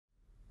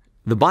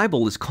The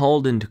Bible is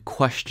called into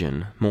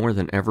question more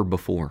than ever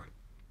before.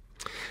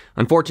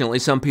 Unfortunately,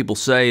 some people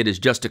say it is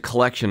just a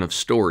collection of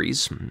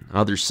stories.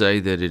 Others say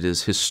that it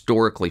is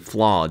historically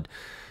flawed.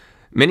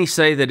 Many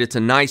say that it's a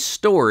nice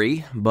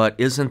story, but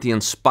isn't the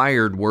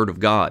inspired Word of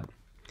God.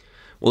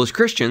 Well, as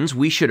Christians,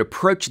 we should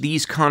approach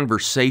these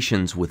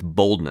conversations with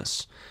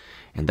boldness.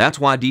 And that's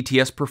why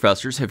DTS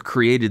professors have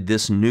created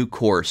this new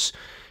course,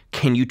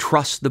 Can You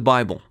Trust the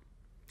Bible?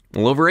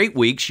 Well, over 8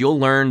 weeks, you'll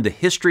learn the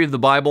history of the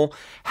Bible,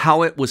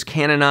 how it was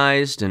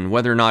canonized, and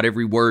whether or not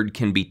every word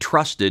can be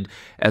trusted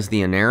as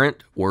the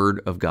inerrant Word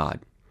of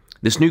God.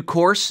 This new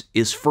course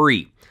is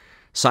free.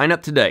 Sign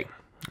up today.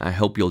 I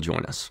hope you'll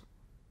join us.